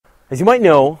As you might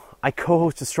know, I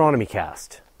co-host Astronomy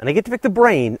Cast, and I get to pick the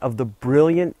brain of the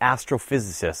brilliant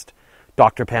astrophysicist,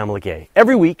 Dr. Pamela Gay,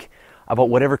 every week about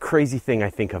whatever crazy thing I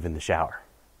think of in the shower.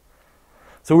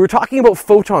 So we were talking about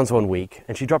photons one week,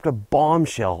 and she dropped a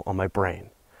bombshell on my brain.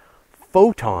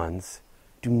 Photons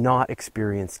do not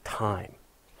experience time.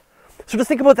 So just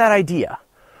think about that idea.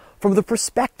 From the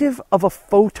perspective of a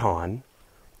photon,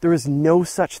 there is no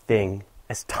such thing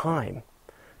as time.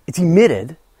 It's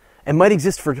emitted and might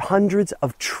exist for hundreds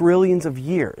of trillions of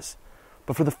years.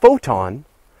 But for the photon,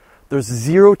 there's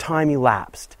zero time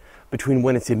elapsed between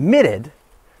when it's emitted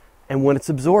and when it's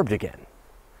absorbed again.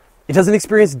 It doesn't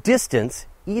experience distance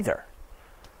either.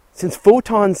 Since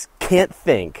photons can't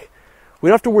think, we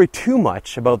don't have to worry too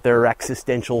much about their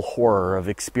existential horror of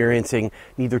experiencing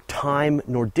neither time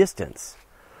nor distance.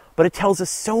 But it tells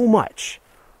us so much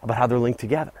about how they're linked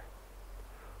together.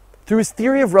 Through his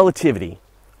theory of relativity,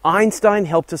 Einstein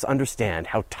helped us understand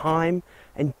how time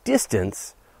and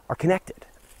distance are connected.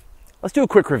 Let's do a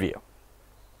quick review.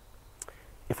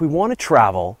 If we want to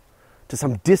travel to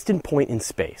some distant point in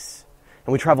space,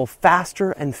 and we travel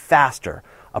faster and faster,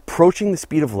 approaching the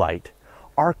speed of light,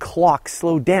 our clocks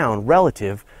slow down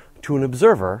relative to an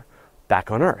observer back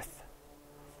on Earth.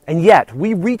 And yet,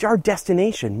 we reach our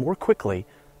destination more quickly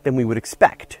than we would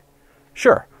expect.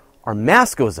 Sure, our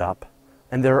mass goes up,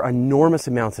 and there are enormous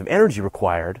amounts of energy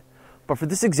required, but for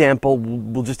this example,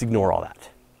 we'll just ignore all that.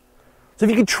 So if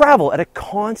you could travel at a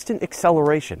constant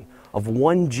acceleration of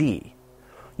 1g,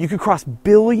 you could cross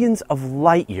billions of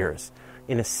light years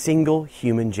in a single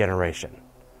human generation.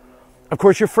 Of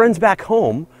course, your friends back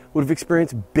home would have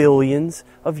experienced billions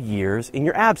of years in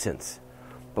your absence.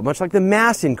 But much like the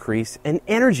mass increase and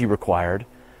energy required,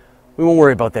 we won't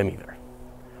worry about them either.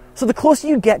 So the closer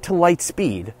you get to light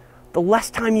speed, the less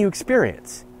time you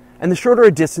experience, and the shorter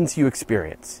a distance you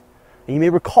experience. And you may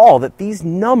recall that these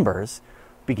numbers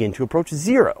begin to approach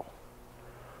zero.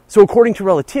 So according to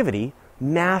relativity,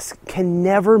 mass can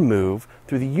never move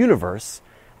through the universe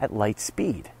at light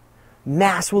speed.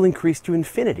 Mass will increase to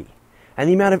infinity, and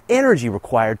the amount of energy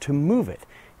required to move it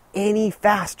any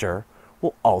faster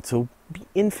will also be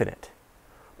infinite.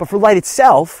 But for light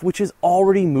itself, which is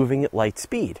already moving at light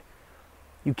speed,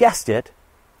 you guessed it,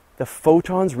 the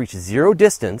photons reach zero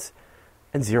distance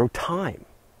and zero time.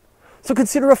 So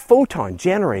consider a photon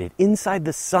generated inside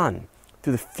the sun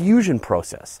through the fusion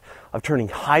process of turning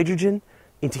hydrogen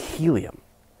into helium.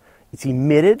 It's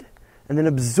emitted and then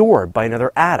absorbed by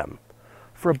another atom.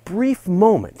 For a brief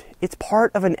moment, it's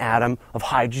part of an atom of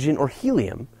hydrogen or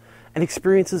helium and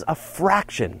experiences a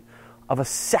fraction of a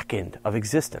second of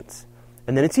existence.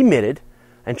 And then it's emitted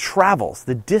and travels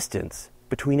the distance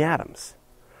between atoms.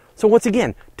 So once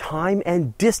again, time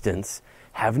and distance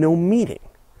have no meaning.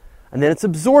 And then it's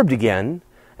absorbed again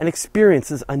and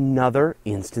experiences another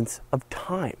instance of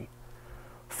time.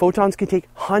 Photons can take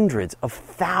hundreds of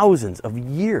thousands of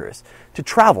years to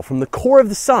travel from the core of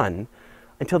the sun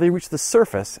until they reach the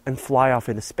surface and fly off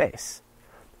into space.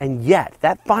 And yet,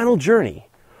 that final journey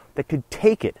that could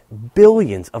take it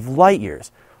billions of light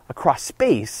years across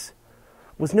space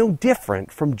was no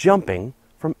different from jumping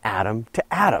from atom to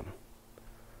atom.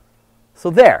 So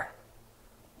there.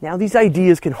 Now these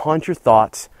ideas can haunt your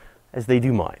thoughts as they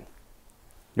do mine.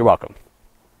 You're welcome.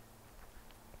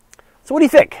 So what do you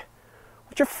think?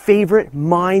 What's your favorite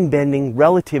mind-bending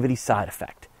relativity side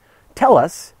effect? Tell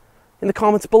us in the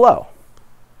comments below.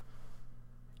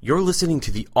 You're listening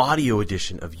to the audio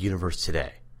edition of Universe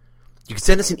Today. You can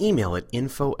send us an email at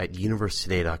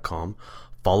info@universetoday.com,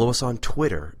 follow us on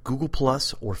Twitter, Google+,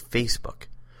 or Facebook,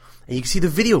 and you can see the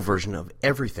video version of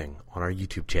everything on our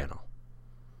YouTube channel.